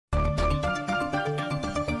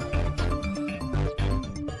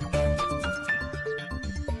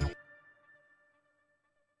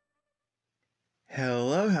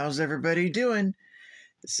Hello, how's everybody doing?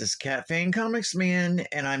 This is Cat Fan Comics Man,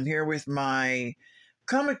 and I'm here with my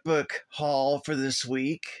comic book haul for this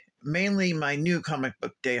week. Mainly my new comic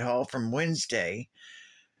book day haul from Wednesday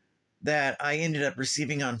that I ended up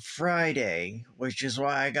receiving on Friday, which is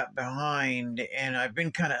why I got behind, and I've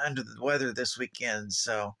been kind of under the weather this weekend,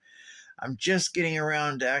 so I'm just getting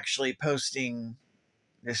around to actually posting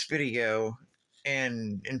this video.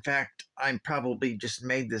 And in fact, I probably just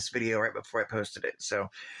made this video right before I posted it, so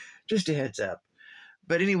just a heads up.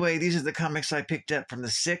 But anyway, these are the comics I picked up from the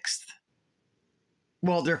 6th.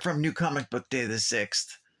 Well, they're from New Comic Book Day the 6th.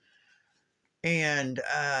 And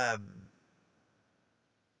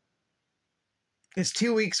it's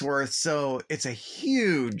 2 weeks worth, so it's a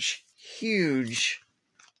huge, huge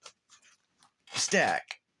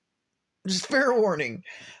stack. Just fair warning,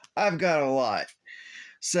 I've got a lot.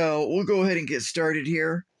 So we'll go ahead and get started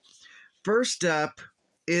here. First up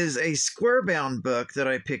is a square-bound book that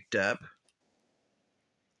I picked up,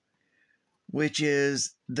 which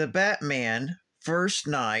is The Batman First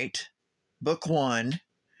Night, Book 1.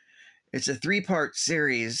 It's a 3-part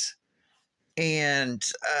series, and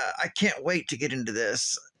I can't wait to get into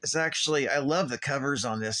this. It's actually, I love the covers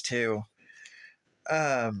on this too.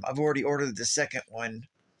 I've already ordered the second one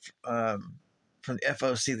from the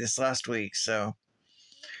FOC this last week, so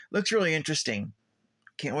looks really interesting.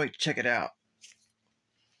 Can't wait to check it out.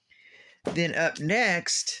 Then up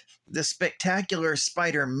next, The Spectacular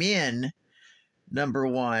Spider-Men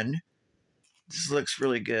 #1. This looks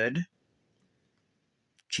really good.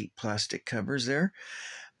 Cheap plastic covers there.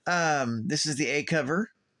 This is the A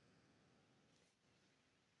cover.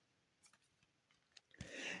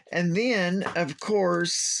 And then, of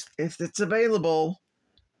course, if it's available,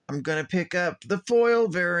 I'm going to pick up the foil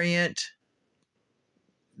variant.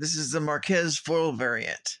 This is the Marquez foil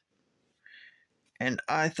variant. And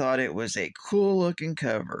I thought it was a cool looking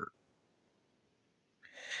cover.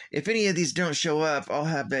 If any of these don't show up, I'll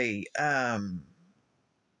have I'll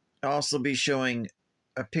also be showing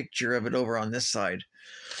a picture of it over on this side.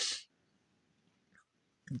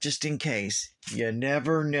 Just in case. You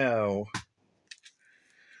never know.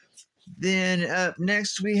 Then up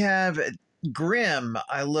next we have Grimm.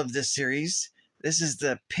 I love this series. This is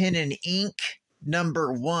the Pen and Ink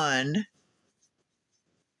 #1.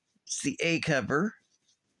 It's the A cover.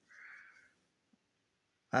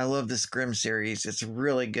 I love this Grimm series. It's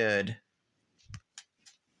really good.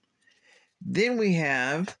 Then we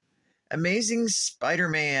have Amazing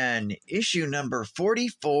Spider-Man issue number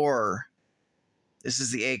 44. This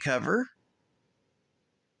is the A cover.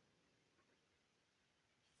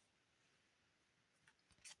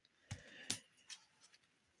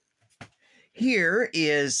 Here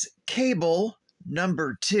is Cable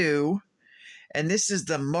 #2, and this is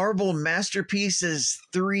the Marvel Masterpieces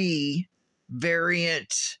 3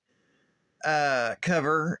 variant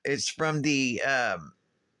cover. It's from the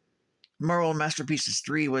Marvel Masterpieces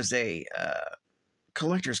 3 was a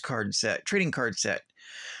collector's card set, trading card set.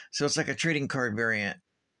 So it's like a trading card variant.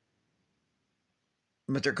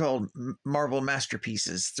 But they're called Marvel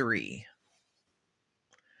Masterpieces 3.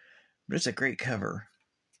 But it's a great cover.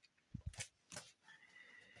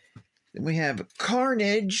 Then we have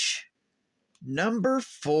Carnage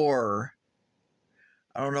 #4.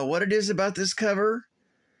 I don't know what it is about this cover,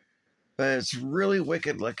 but it's really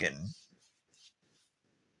wicked looking.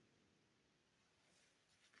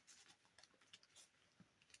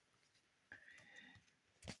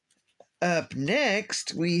 Up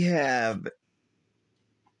next, we have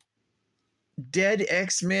Dead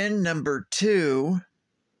X-Men #2.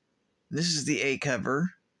 This is the A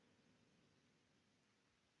cover.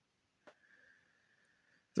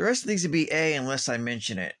 The rest of these would be A unless I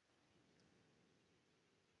mention it.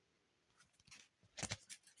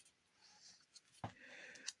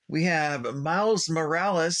 We have Miles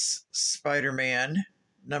Morales Spider-Man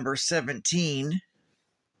 #17.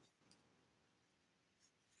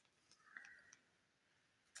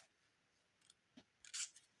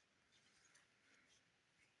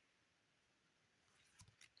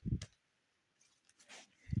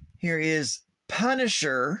 Here is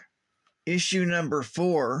Punisher issue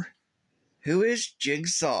 #4. Who is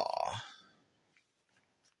Jigsaw?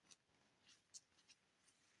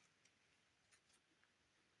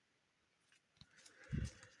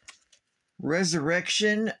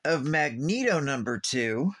 Resurrection of Magneto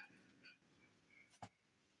 #2.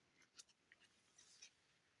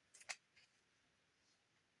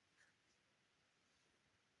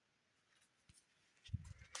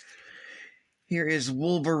 Here is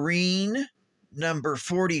Wolverine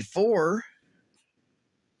 #44.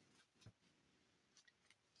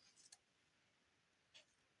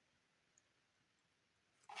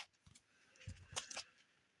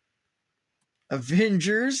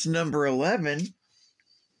 Avengers number 11.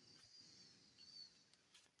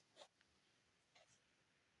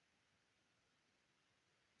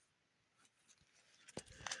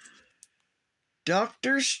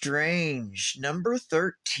 Doctor Strange number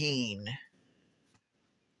 13.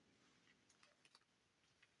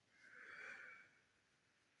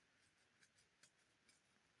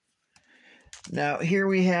 Now, here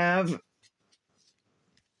we have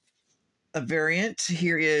a variant.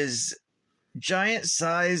 Here is Giant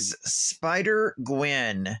Size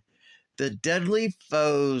Spider-Gwen, the Deadly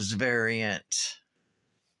Foes variant.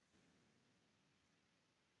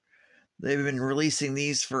 They've been releasing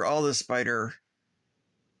these for all the spider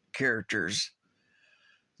characters,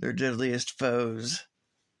 their deadliest foes.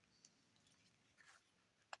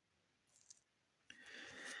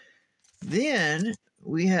 Then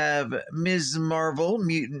we have Ms. Marvel,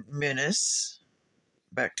 Mutant Menace.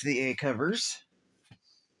 Back to the A covers.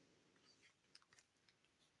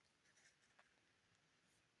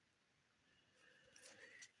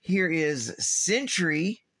 Here is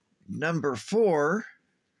Sentry number 4.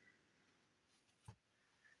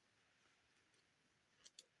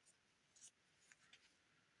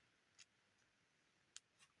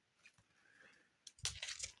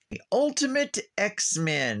 The Ultimate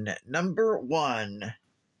X-Men number 1.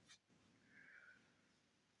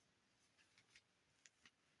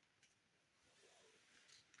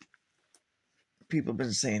 People have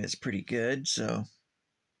been saying it's pretty good, so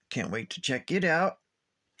can't wait to check it out.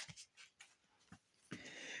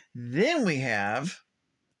 Then we have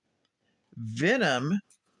Venom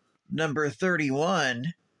number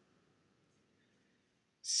 31.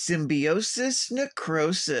 Symbiosis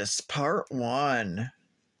Necrosis Part 1.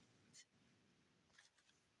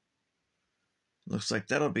 Looks like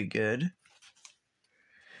that'll be good.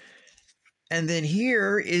 And then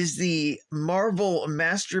here is the Marvel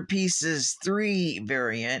Masterpieces 3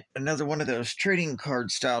 variant, another one of those trading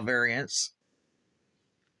card style variants.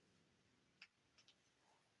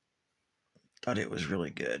 Thought it was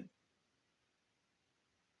really good.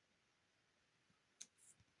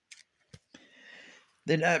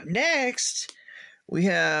 Then up next, we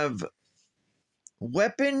have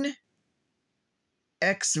Weapon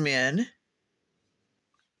X-Men.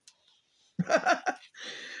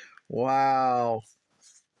 Wow.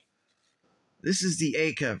 This is the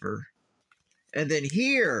A cover. And then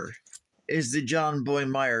here is the John Boy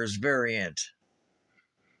Myers variant.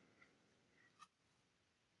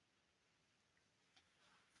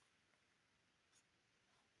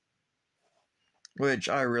 Which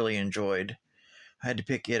I really enjoyed. I had to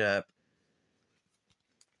pick it up.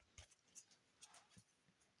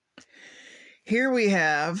 Here we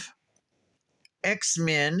have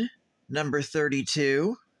X-Men number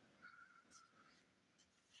 32.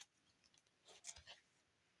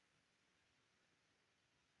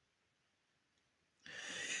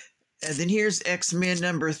 And then here's X-Men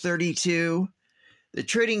number 32, the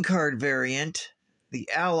trading card variant, the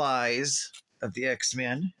allies of the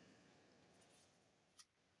X-Men.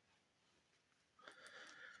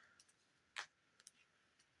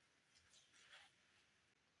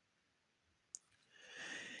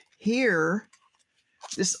 Here,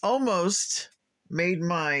 this almost made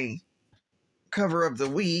my cover of the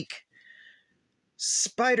week.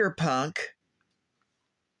 Spider-Punk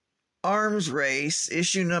Arms Race,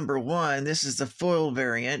 issue number 1. This is the foil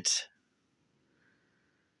variant.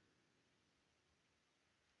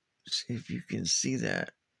 See if you can see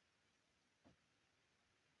that.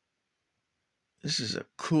 This is a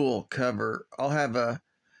cool cover. I'll have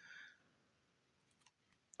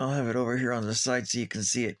it over here on the side so you can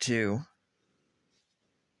see it too.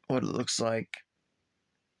 What it looks like.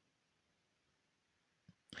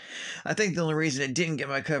 I think the only reason it didn't get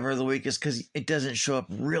my cover of the week is because it doesn't show up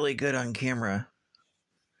really good on camera.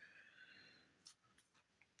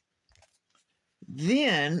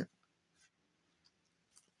 Then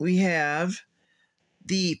we have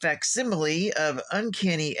the facsimile of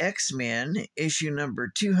Uncanny X-Men, issue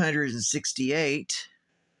number 268.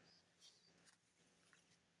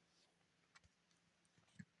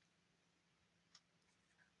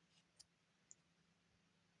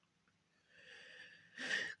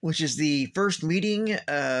 Which is the first meeting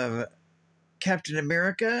of Captain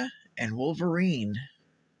America and Wolverine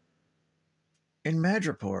in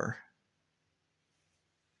Madripoor.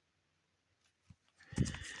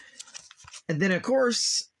 And then, of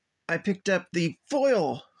course, I picked up the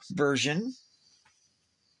foil version,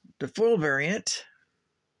 the foil variant.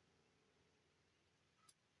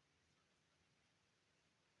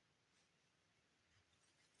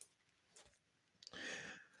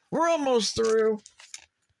 We're almost through.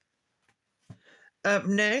 Up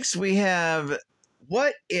next, we have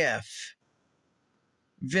What If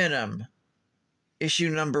Venom, issue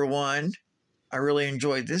number 1. I really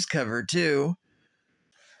enjoyed this cover too.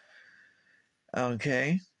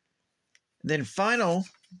 Okay. Then final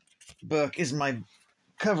book is my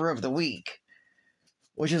cover of the week,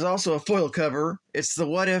 which is also a foil cover. It's the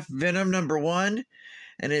What If Venom number 1,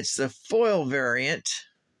 and it's the foil variant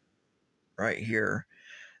right here.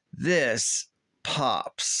 This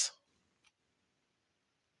pops.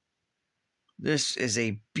 This is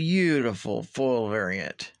a beautiful foil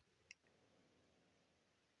variant.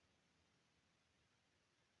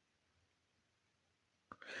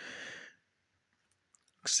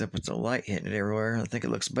 Except with the light hitting it everywhere. I think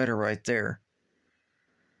it looks better right there.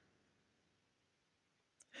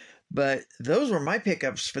 But those were my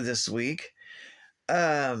pickups for this week.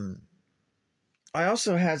 I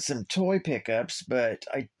also had some toy pickups, but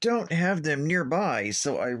I don't have them nearby,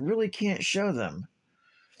 so I really can't show them.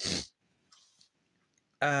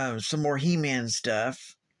 Some more He-Man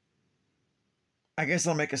stuff. I guess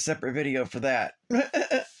I'll make a separate video for that.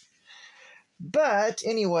 But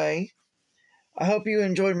anyway, I hope you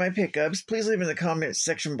enjoyed my pickups. Please leave in the comments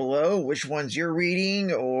section below which ones you're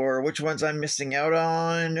reading, or which ones I'm missing out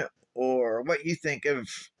on, or what you think of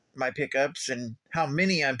my pickups and how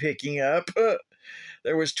many I'm picking up.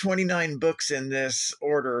 There was 29 books in this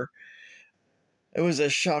order. It was a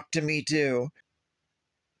shock to me too.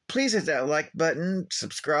 Please hit that like button,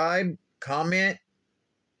 subscribe, comment,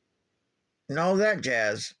 and all that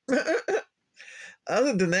jazz.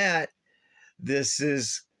 Other than that, this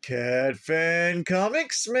is Cat Fan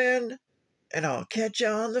Comics Man, and I'll catch you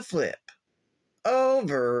on the flip.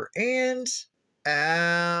 Over and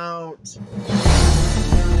out.